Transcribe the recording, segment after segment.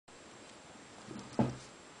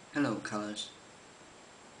colors.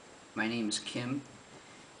 My name is Kim,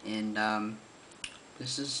 and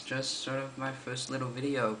this is just sort of my first little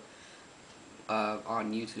video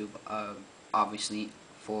on YouTube, obviously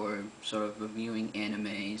for sort of reviewing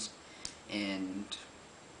animes and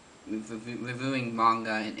reviewing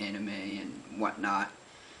manga and anime and whatnot.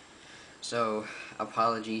 So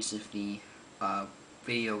apologies if the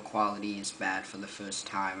video quality is bad for the first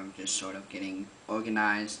time. I'm just sort of getting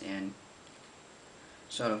organized and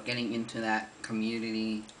sort of getting into that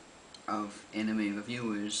community of anime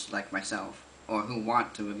reviewers like myself, or who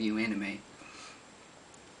want to review anime.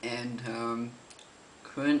 And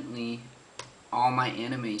currently all my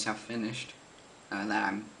animes have finished that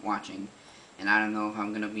I'm watching, and I don't know if I'm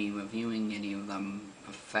going to be reviewing any of them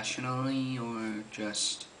professionally or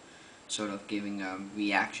just sort of giving a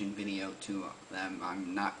reaction video to them.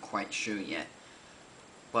 I'm not quite sure yet,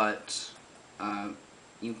 but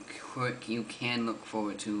you can look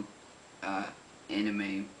forward to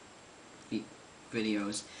anime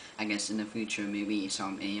videos, I guess, in the future. Maybe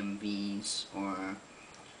some AMVs or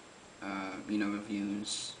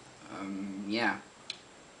reviews. Yeah.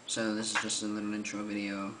 So this is just a little intro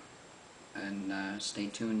video, and stay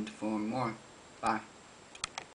tuned for more. Bye.